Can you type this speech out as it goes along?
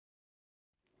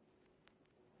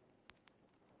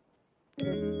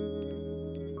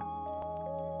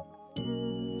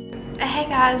Hey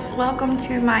guys, welcome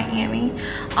to Miami.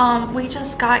 We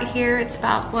just got here. It's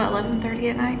about what, 11:30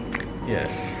 at night?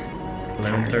 Yes,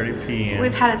 11:30 p.m.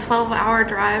 We've had a 12-hour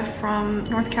drive from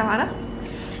North Carolina,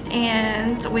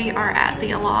 and we are at the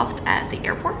Aloft at the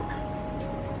airport.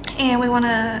 And we want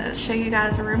to show you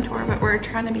guys a room tour, but we're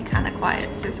trying to be kind of quiet,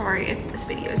 so sorry if this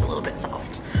video is a little bit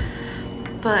soft.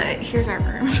 But here's our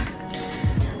room.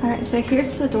 All right, so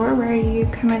here's the door where you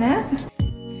come in at.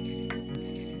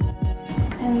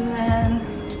 And then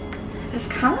it's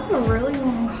kind of a really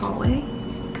long hallway,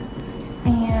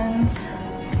 and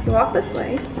you walk this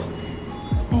way,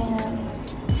 and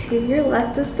to your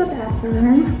left is the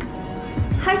bathroom.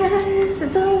 Hi guys,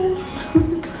 it's us.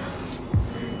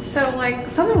 So like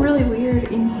something really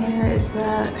weird in here is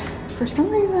that for some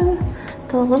reason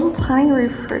the little tiny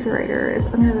refrigerator is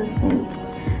under the sink.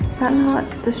 Is that not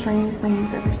the strangest thing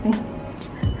you've ever seen?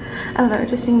 I don't know, it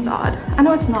just seems odd. I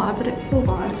know it's not, but it feels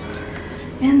odd.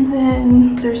 And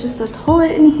then there's just a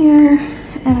toilet in here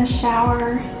and a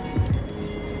shower.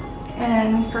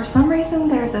 And for some reason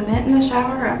there's a vent in the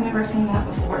shower. I've never seen that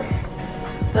before.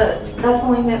 But that's the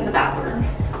only vent in the bathroom.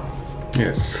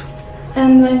 Yes.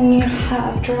 And then you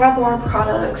have dry bar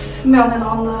products mounted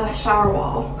on the shower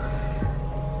wall.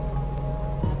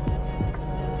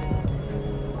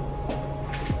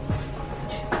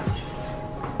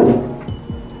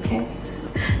 Okay.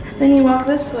 Then you walk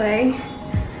this way.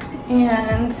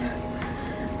 And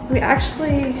we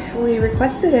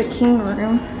requested a king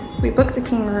room. We booked a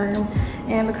king room,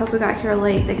 and because we got here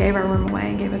late, they gave our room away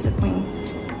and gave us a queen.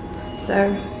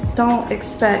 So don't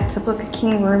expect to book a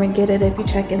king room and get it if you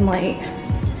check in late.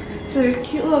 So there's a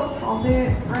cute little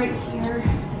closet right here.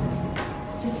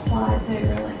 Just slides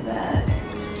over like that.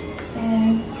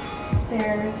 And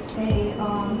there's a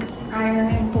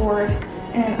ironing board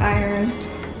and an iron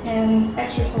and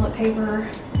extra toilet paper.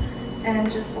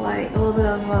 And just like a little bit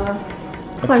of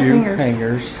clothes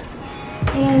hangers.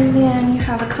 And then you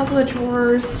have a couple of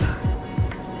drawers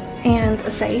and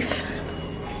a safe.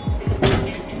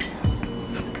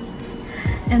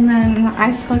 And then an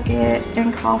ice bucket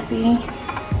and coffee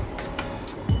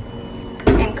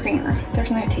and creamer.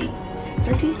 There's no tea. Is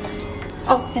there tea?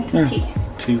 Oh, and some tea.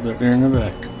 Tea right there in the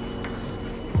back.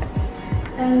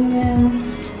 And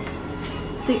then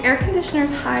the air conditioner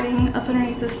is hiding up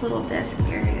underneath this little desk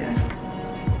area.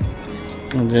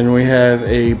 And then we have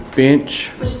a bench.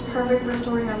 Which is perfect for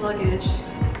storing our luggage.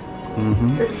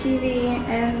 Mm-hmm. The TV,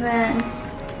 and then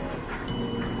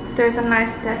there's a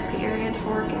nice desk area to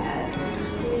work at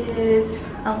with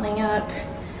a lamp.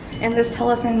 And this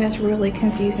telephone is really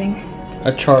confusing.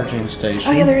 A charging station.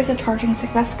 Oh yeah, there is a charging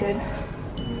stick. That's good.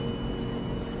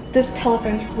 This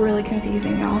telephone's really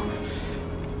confusing, y'all.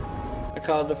 I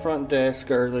called the front desk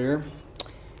earlier,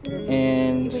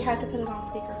 and we had to put it on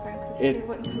speakerphone because it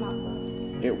wouldn't come out the...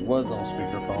 It was on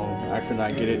speakerphone. I could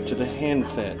not get it to the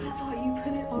handset. I thought you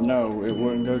put it on No, speakerphone. it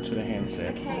wouldn't go to the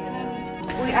handset. Okay, and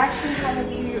then we actually have a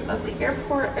view of the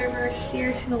airport over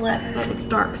here to the left, but it's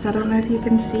dark, so I don't know if you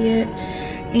can see it.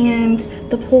 And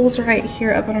the pool's right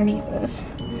here up underneath us.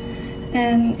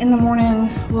 And in the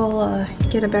morning, we'll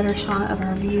get a better shot of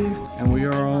our view. And we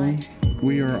are on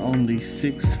the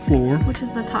 6th floor. Which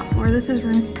is the top floor. This is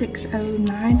room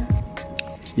 609.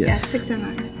 Yes. Yeah,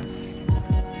 609.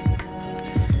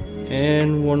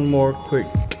 And one more quick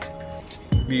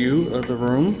view of the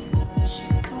room.